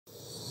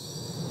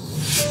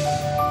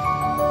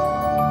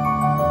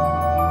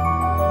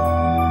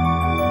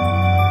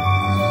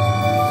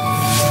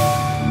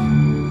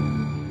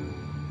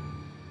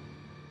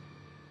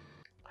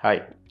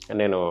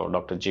నేను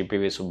doctor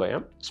GPV Subbaiah,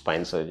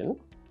 spine surgeon,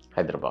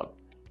 Hyderabad.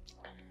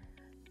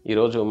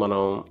 ఈరోజు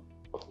మనం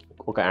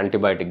ఒక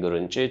యాంటీబయాటిక్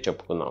గురించి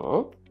చెప్పుకుందాము.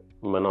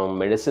 మనం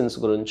మెడిసిన్స్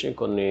గురించి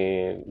కొన్ని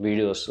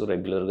వీడియోస్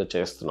రెగ్యులర్గా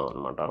చేస్తున్నాం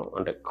అనమాట.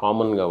 అంటే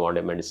కామన్గా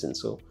వాడే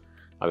మెడిసిన్స్,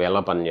 అవి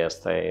ఎలా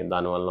పనిచేస్తాయి,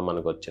 దానివల్ల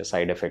మనకు వచ్చే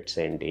సైడ్ ఎఫెక్ట్స్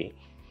ఏంటి,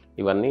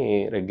 ఇవన్నీ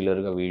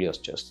రెగ్యులర్గా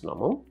వీడియోస్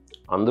చేస్తున్నాము.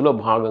 అందులో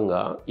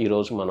భాగంగా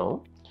ఈరోజు మనం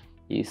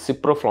ఈ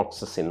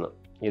సిప్రోఫ్లాక్ససిన్,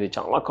 ఇది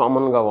చాలా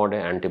కామన్గా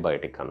వాడే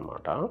యాంటీబయాటిక్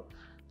అనమాట.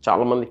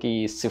 చాలామందికి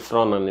ఈ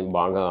సిఫ్రాన్ అని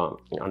బాగా,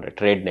 అంటే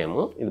ట్రేడ్ నేమ్,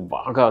 ఇది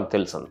బాగా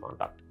తెలుసు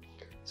అనమాట.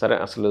 సరే,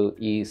 అసలు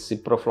ఈ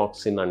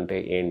సిప్రోఫ్లాక్సిన్ అంటే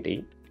ఏంటి,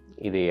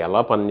 ఇది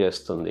ఎలా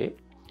పనిచేస్తుంది,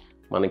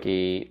 మనకి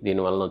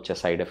దీనివల్ల వచ్చే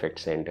సైడ్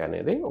ఎఫెక్ట్స్ ఏంటి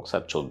అనేది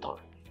ఒకసారి చూద్దాం.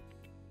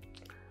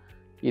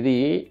 ఇది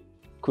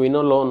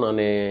క్వినోలోన్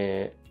అనే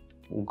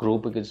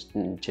గ్రూప్కి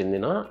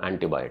చెందిన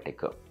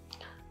యాంటీబయాటిక్.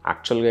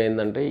 యాక్చువల్గా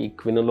ఏంటంటే ఈ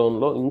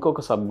క్వినోలోన్లో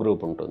ఇంకొక సబ్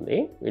గ్రూప్ ఉంటుంది,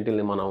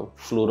 వీటిని మనం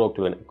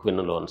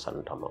ఫ్లూరోక్వినోలోన్స్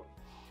అంటాము.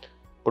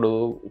 ఇప్పుడు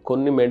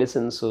కొన్ని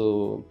మెడిసిన్స్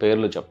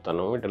పేర్లు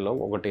చెప్తాను. వీటిలో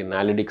ఒకటి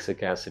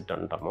నాలిడిక్సిక్ యాసిడ్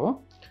అంటాము,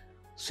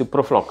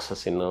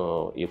 సిప్రోఫ్లాక్ససిన్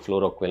ఈ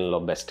ఫ్లూరోక్విన్లో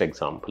బెస్ట్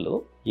ఎగ్జాంపుల్.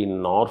 ఈ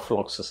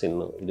నార్ఫ్లాక్ససిన్,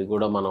 ఇది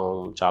కూడా మనం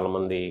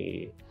చాలామంది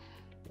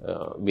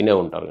వినే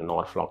ఉంటారు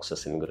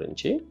నార్ఫ్లాక్ససిన్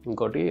గురించి.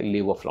 ఇంకోటి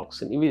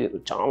లీవోఫ్లాక్సిన్. ఇవి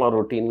చాలా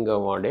రొటీన్గా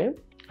వాడే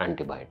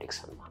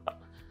యాంటీబయాటిక్స్ అన్నమాట.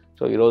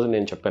 సో ఈరోజు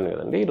నేను చెప్పాను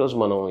కదండి, ఈరోజు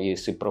మనం ఈ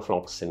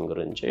సిప్రోఫ్లాక్ససిన్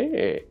గురించి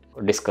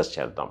డిస్కస్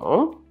చేద్దాము.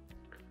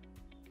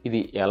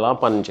 ఇది ఎలా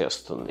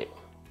పనిచేస్తుంది,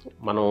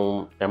 మనం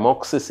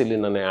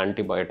ఎమాక్సిసిలిన్ అనే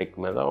యాంటీబయాటిక్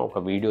మీద ఒక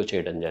వీడియో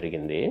చేయడం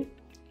జరిగింది,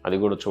 అది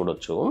కూడా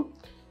చూడొచ్చు.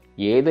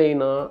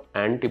 ఏదైనా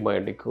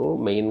యాంటీబయాటిక్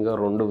మెయిన్గా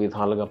రెండు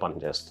విధాలుగా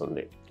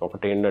పనిచేస్తుంది.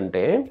 ఒకటి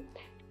ఏంటంటే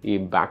ఈ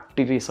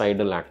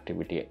బ్యాక్టీరిసైడల్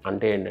యాక్టివిటీ,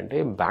 అంటే ఏంటంటే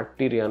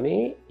బ్యాక్టీరియాని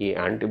ఈ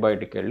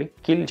యాంటీబయాటిక్ వెళ్ళి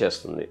కిల్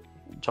చేస్తుంది,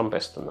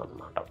 చంపేస్తుంది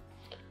అన్నమాట.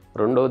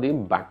 రెండోది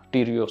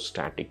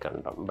బ్యాక్టీరియోస్టాటిక్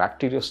అంటాం.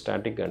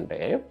 బ్యాక్టీరియోస్టాటిక్ అంటే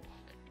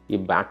ఈ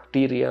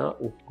బ్యాక్టీరియా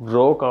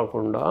గ్రో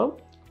కాకుండా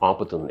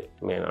ఆపుతుంది,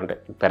 అంటే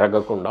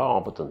పెరగకుండా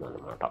ఆపుతుంది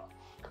అన్నమాట.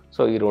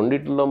 సో ఈ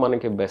రెండిట్లో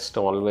మనకి బెస్ట్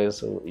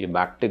ఆల్వేస్ ఈ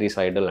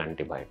బ్యాక్టీరిసైడల్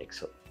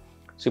యాంటీబయాటిక్స్.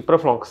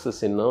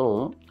 సిప్రోఫ్లాక్ససిన్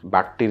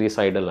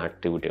బ్యాక్టీరిసైడల్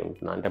యాక్టివిటీ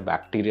ఉంటుంది, అంటే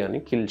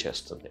బ్యాక్టీరియాని కిల్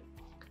చేస్తుంది.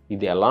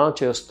 ఇది ఎలా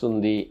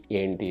చేస్తుంది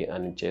ఏంటి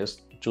అని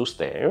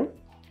చూస్తే,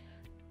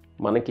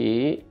 మనకి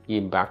ఈ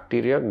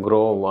బ్యాక్టీరియా గ్రో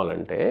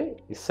అవ్వాలంటే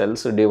ఈ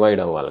సెల్స్ డివైడ్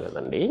అవ్వాలి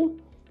కదండి.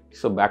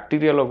 సో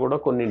బ్యాక్టీరియాలో కూడా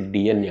కొన్ని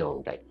DNA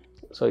ఉంటాయి.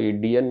 సో ఈ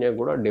DNA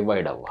కూడా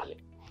డివైడ్ అవ్వాలి.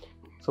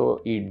 సో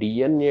ఈ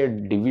DNA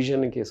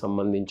డివిజన్కి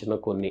సంబంధించిన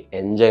కొన్ని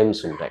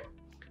ఎంజైమ్స్ ఉంటాయి.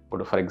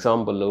 ఇప్పుడు ఫర్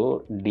ఎగ్జాంపుల్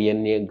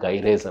DNA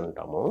గైరేజ్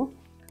అంటాము,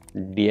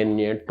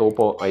 DNA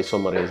టోపో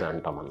ఐసోమరేజ్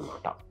అంటాం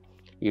అన్నమాట.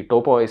 ఈ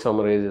టోపో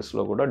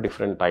ఐసోమరేజెస్లో కూడా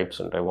డిఫరెంట్ టైప్స్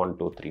ఉంటాయి, 1,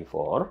 2, 3,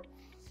 4.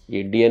 ఈ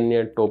DNA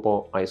టోపో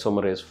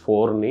ఐసోమరేజ్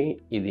 4ని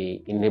ఇది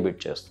ఇన్హిబిట్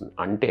చేస్తుంది.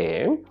 అంటే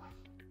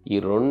ఈ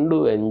రెండు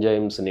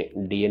ఎంజైమ్స్ని,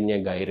 DNA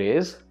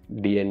గైరేజ్,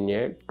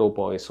 DNA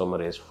టోపో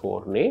ఐసోమరేజ్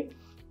 4ని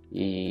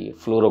ఈ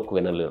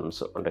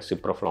ఫ్లూరోక్వినోలోన్స్ అంటే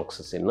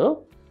సిప్రోఫ్లాక్ససిన్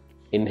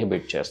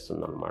ఇన్హిబిట్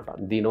చేస్తుంది అన్నమాట.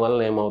 దీనివల్ల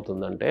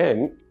ఏమవుతుందంటే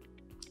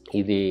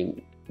ఇది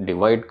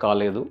డివైడ్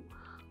కాలేదు,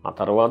 ఆ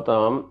తర్వాత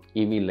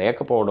ఇవి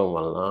లేకపోవడం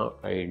వలన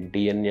ఈ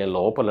DNA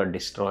లోపల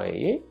డిస్ట్రాయ్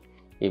అయ్యి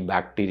ఈ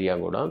బ్యాక్టీరియా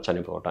కూడా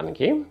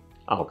చనిపోవటానికి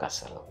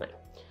అవకాశాలు ఉన్నాయి.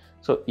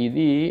 సో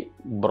ఇది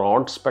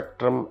broad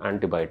spectrum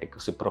antibiotic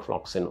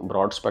ciprofloxacin.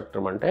 Broad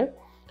spectrum అంటే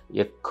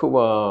ఎక్కువ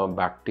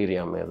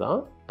బ్యాక్టీరియా మీద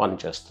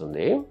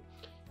పనిచేస్తుంది.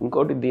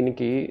 ఇంకోటి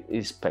దీనికి ఈ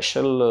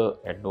స్పెషల్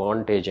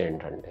అడ్వాంటేజ్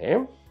ఏంటంటే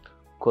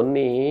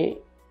కొన్ని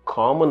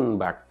కామన్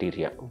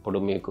బ్యాక్టీరియా, ఇప్పుడు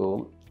మీకు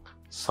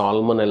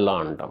సాల్మొనెల్లా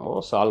అంటాము.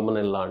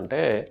 సాల్మొనెల్లా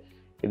అంటే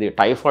ఇది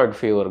టైఫాయిడ్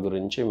ఫీవర్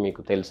గురించి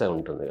మీకు తెలిసే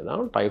ఉంటుంది కదా.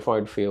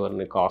 టైఫాయిడ్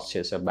ఫీవర్ని కాజ్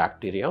చేసే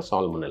బ్యాక్టీరియా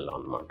సాల్మొనెల్లా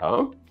అన్నమాట.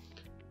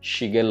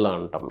 షిగెల్లా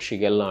అంటాం.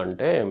 షిగెల్లా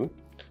అంటే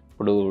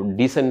ఇప్పుడు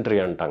డిసెంట్రీ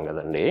అంటాం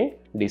కదండి.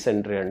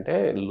 డిసెంట్రీ అంటే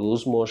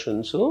loose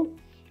motions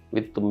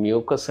with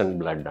mucus and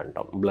blood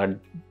అంటాం. బ్లడ్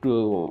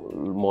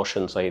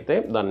మోషన్స్ అయితే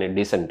దాన్ని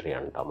డిసెంట్రీ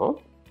అంటాము.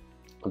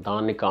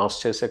 దాన్ని కాజ్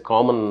చేసే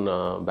కామన్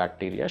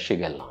బ్యాక్టీరియా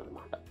షిగెల్లా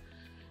అన్నమాట.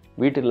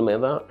 వీటి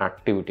మీద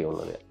యాక్టివిటీ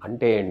ఉన్నది.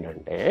 అంటే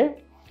ఏంటంటే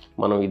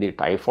మనం ఇది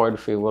టైఫాయిడ్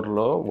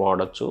ఫీవర్లో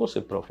వాడచ్చు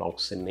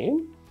సిప్రోఫ్లాక్సిన్ని,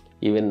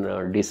 ఈవెన్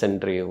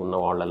డిసెంట్రీ ఉన్న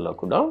వాళ్ళల్లో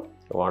కూడా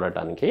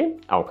వాడటానికి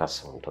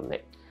అవకాశం ఉంటుంది.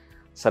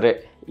 సరే,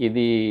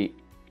 ఇది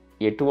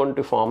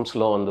ఎటువంటి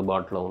ఫామ్స్లో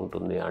అందుబాటులో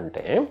ఉంటుంది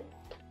అంటే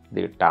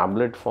ఇది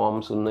టాబ్లెట్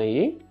ఫామ్స్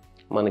ఉన్నాయి,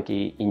 మనకి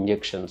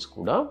ఇంజెక్షన్స్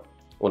కూడా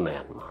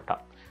ఉన్నాయన్నమాట.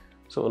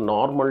 సో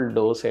నార్మల్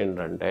డోస్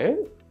ఏంటంటే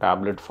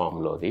టాబ్లెట్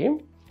ఫామ్లోది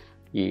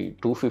ఈ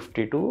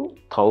 250 to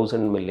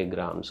 1000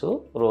 milligrams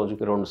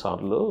రోజుకి 2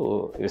 సార్లు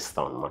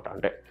ఇస్తాం అన్నమాట.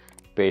 అంటే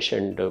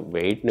పేషెంట్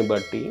వెయిట్ని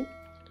బట్టి,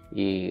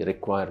 ఈ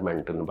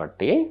రిక్వైర్మెంట్ని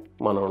బట్టి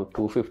మనం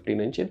 250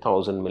 నుంచి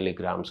 1000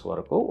 milligrams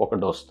వరకు ఒక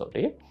డోస్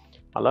తోటి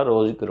అలా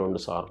రోజుకి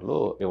 2 సార్లు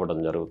ఇవ్వడం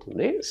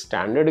జరుగుతుంది.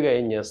 స్టాండర్డ్గా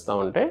ఏం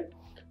చేస్తామంటే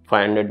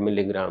 500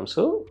 milligrams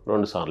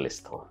 2 సార్లు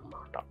ఇస్తాం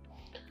అన్నమాట.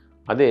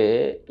 అదే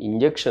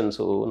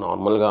ఇంజెక్షన్స్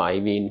నార్మల్గా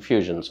IV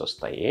ఇన్ఫ్యూజన్స్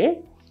వస్తాయి.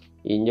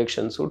 ఈ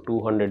ఇంజెక్షన్స్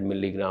 200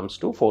 milligrams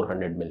to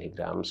 400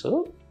 milligrams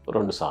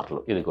 2 సార్లు,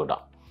 ఇది కూడా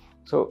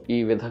సో ఈ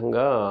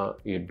విధంగా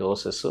ఈ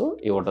డోసెస్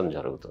ఇవ్వడం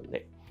జరుగుతుంది.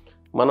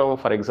 మనం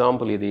ఫర్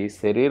ఎగ్జాంపుల్ ఇది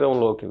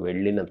శరీరంలోకి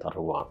వెళ్ళిన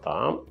తర్వాత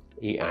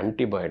ఈ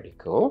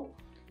యాంటీబయాటిక్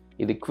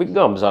ఇది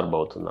క్విక్గా అబ్జార్బ్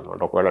అవుతుంది అనమాట.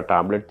 ఒకవేళ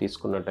టాబ్లెట్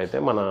తీసుకున్నట్టయితే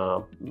మన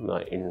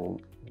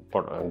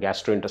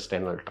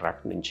గ్యాస్ట్రోఇంటెస్టైనల్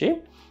ట్రాక్ట్ నుంచి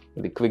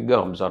ఇది క్విక్గా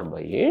అబ్జార్బ్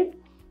అయ్యి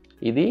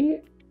ఇది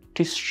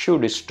టిష్యూ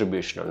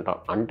డిస్ట్రిబ్యూషన్ అంటాం.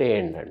 అంటే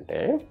ఏంటంటే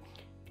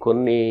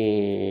కొన్ని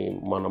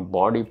మన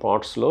బాడీ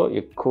పార్ట్స్లో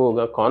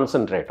ఎక్కువగా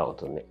కాన్సన్ట్రేట్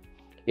అవుతుంది.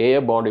 ఏ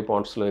బాడీ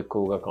పార్ట్స్లో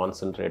ఎక్కువగా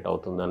కాన్సన్ట్రేట్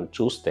అవుతుందని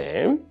చూస్తే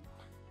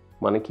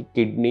మనకి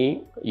కిడ్నీ,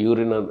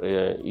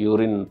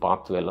 యూరిన్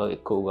పాత్వేలో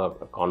ఎక్కువగా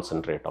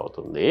కాన్సన్ట్రేట్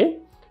అవుతుంది.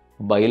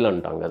 బైల్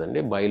అంటాం కదండి.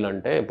 బైల్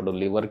అంటే ఇప్పుడు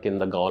లివర్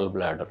కింద గాల్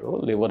బ్లాడరు.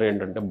 లివర్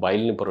ఏంటంటే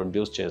బైల్ని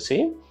ప్రొడ్యూస్ చేసి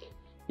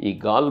ఈ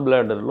గాల్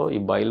బ్లాడర్లో ఈ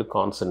బైల్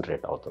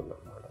కాన్సన్ట్రేట్ అవుతుంది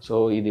అన్నమాట. సో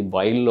ఇది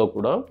బైల్లో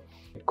కూడా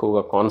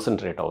ఎక్కువగా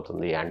కాన్సన్ట్రేట్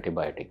అవుతుంది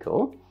యాంటీబయాటిక్.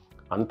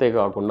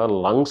 అంతేకాకుండా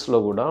లంగ్స్లో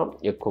కూడా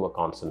ఎక్కువ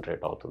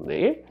కాన్సన్ట్రేట్ అవుతుంది.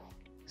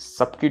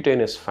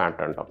 సబ్క్యూటేనియస్ ఫ్యాట్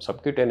అంటాం.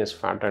 సబ్క్యూటేనియస్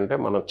ఫ్యాట్ అంటే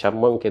మన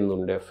చర్మం కింద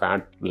ఉండే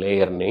ఫ్యాట్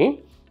లేయర్ని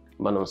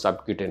మనం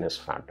సబ్క్యూటేనియస్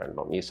ఫ్యాట్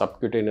అంటాం. ఈ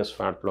సబ్క్యూటేనియస్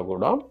ఫ్యాట్లో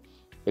కూడా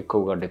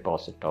ఎక్కువగా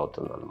డిపాజిట్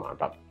అవుతుంది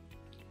అన్నమాట.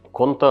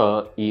 కొంత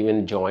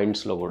ఈవెన్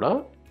జాయింట్స్లో కూడా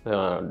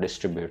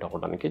డిస్ట్రిబ్యూట్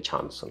అవ్వడానికి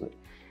ఛాన్స్ ఉంది.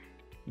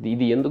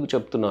 ఇది ఎందుకు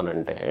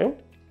చెప్తున్నానంటే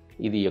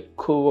ఇది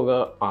ఎక్కువగా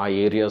ఆ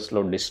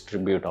ఏరియాస్లో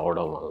డిస్ట్రిబ్యూట్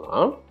అవ్వడం వల్ల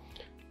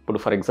ఇప్పుడు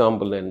ఫర్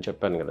ఎగ్జాంపుల్ నేను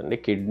చెప్పాను కదండి,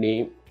 కిడ్నీ,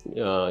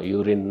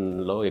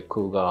 యూరిన్లో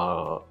ఎక్కువగా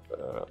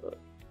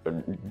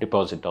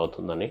డిపాజిట్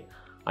అవుతుందని.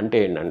 అంటే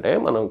ఏంటంటే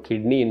మనం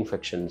కిడ్నీ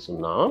ఇన్ఫెక్షన్స్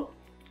ఉన్నా,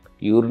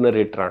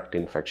 యూరినరీ ట్రాక్ట్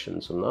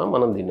ఇన్ఫెక్షన్స్ ఉన్నా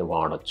మనం దీన్ని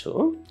వాడచ్చు.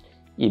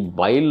 ఈ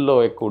బైల్లో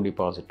ఎక్కువ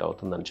డిపాజిట్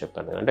అవుతుందని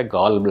చెప్పాను. అంటే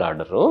గాల్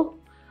బ్లాడరు,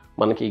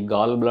 మనకి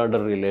గాల్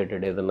బ్లాడర్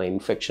రిలేటెడ్ ఏదైనా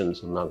ఇన్ఫెక్షన్స్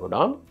ఉన్నా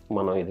కూడా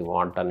మనం ఇది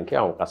వాడటానికి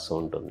అవకాశం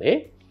ఉంటుంది.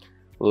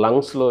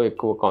 లంగ్స్లో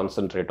ఎక్కువ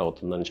కాన్సన్ట్రేట్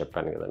అవుతుందని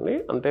చెప్పాను కదండి.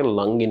 అంటే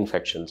లంగ్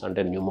ఇన్ఫెక్షన్స్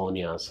అంటే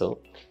న్యూమోనియాస్,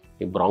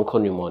 ఈ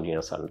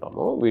బ్రాంకోన్యూమోనియాస్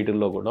అంటాము,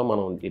 వీటిల్లో కూడా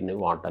మనం దీన్ని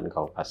వాడటానికి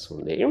అవకాశం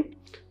ఉంది.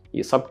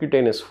 ఈ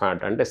సబ్క్యూటేనియస్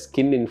ఫ్యాట్ అంటే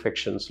స్కిన్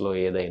ఇన్ఫెక్షన్స్లో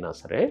ఏదైనా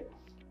సరే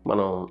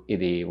మనం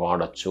ఇది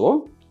వాడచ్చు.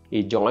 ఈ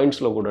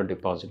జాయింట్స్లో కూడా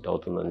డిపాజిట్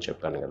అవుతుందని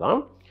చెప్పాను కదా.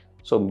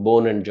 సో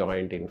బోన్ అండ్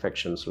జాయింట్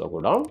ఇన్ఫెక్షన్స్లో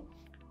కూడా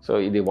సో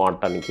ఇది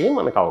వాడటానికి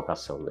మనకు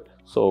అవకాశం ఉంది.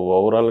 సో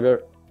ఓవరాల్గా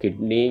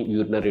కిడ్నీ,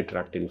 యూరినరీ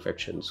ట్రాక్ట్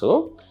ఇన్ఫెక్షన్స్,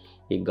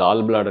 ఈ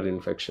gall bladder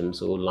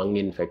infections, lung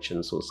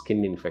infections,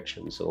 skin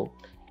infections,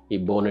 ఈ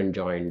బోన్ అండ్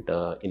జాయింట్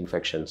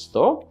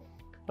ఇన్ఫెక్షన్స్తో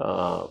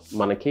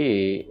మనకి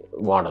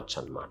వాడచ్చు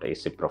అన్నమాట ఈ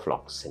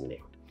సిప్రోఫ్లాక్సిన్ని.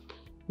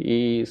 ఈ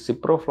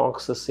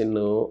సిప్రోఫ్లాక్సాసిన్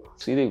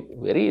ఇది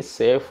వెరీ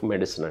సేఫ్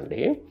మెడిసిన్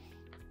అండి.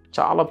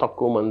 చాలా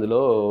తక్కువ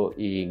మందిలో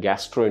ఈ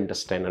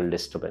గ్యాస్ట్రోఇంటెస్టైనల్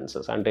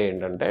డిస్టర్బెన్సెస్ అంటే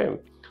ఏంటంటే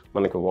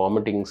మనకి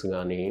వామిటింగ్స్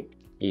కానీ,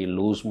 ఈ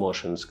లూజ్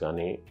మోషన్స్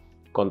కానీ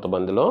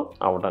కొంతమందిలో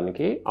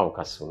అవడానికి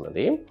అవకాశం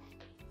ఉన్నది.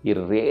 ఈ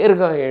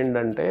రేర్గా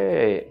ఏంటంటే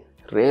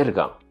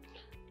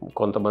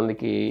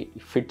కొంతమందికి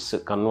ఫిట్స్,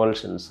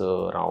 కన్వల్షన్స్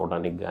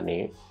రావడానికి కానీ,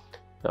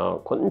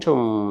 కొంచెం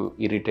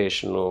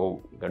ఇరిటేషను,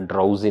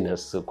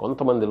 డ్రౌజినెస్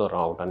కొంతమందిలో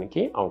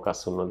రావడానికి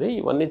అవకాశం ఉన్నది.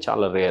 ఇవన్నీ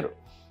చాలా rare.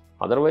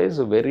 Otherwise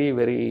very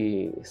very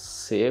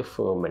safe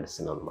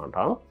medicine అనమాట.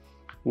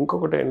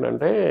 ఇంకొకటి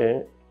ఏంటంటే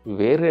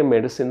వేరే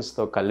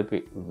మెడిసిన్స్తో కలిపి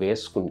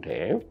వేసుకుంటే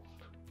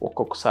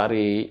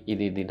ఒక్కొక్కసారి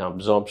దీని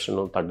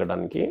అబ్జార్ప్షన్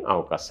తగ్గడానికి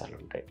అవకాశాలు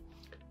ఉంటాయి.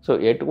 సో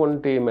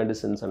ఎటువంటి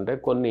మెడిసిన్స్ అంటే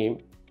కొన్ని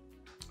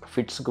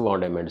ఫిట్స్కి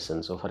వాడే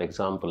medicines, for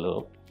example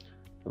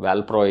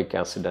valproic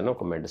acid అని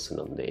ఒక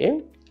మెడిసిన్ ఉంది.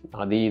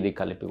 ఇది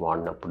కలిపి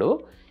వాడినప్పుడు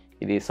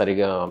ఇది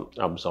సరిగా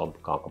అబ్జార్బ్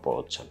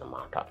కాకపోవచ్చు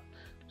అన్నమాట.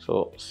 సో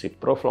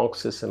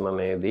సిప్రోఫ్లాక్సాసిన్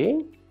అనేది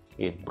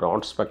ఈ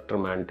బ్రాడ్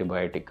స్పెక్ట్రమ్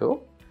యాంటీబయాటిక్,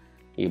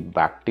 ఈ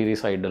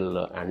బ్యాక్టీరిసైడల్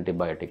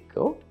యాంటీబయాటిక్,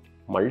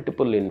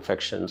 మల్టిపుల్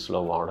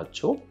ఇన్ఫెక్షన్స్లో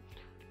వాడచ్చు.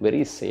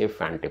 వెరీ సేఫ్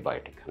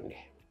యాంటీబయాటిక్ అండి.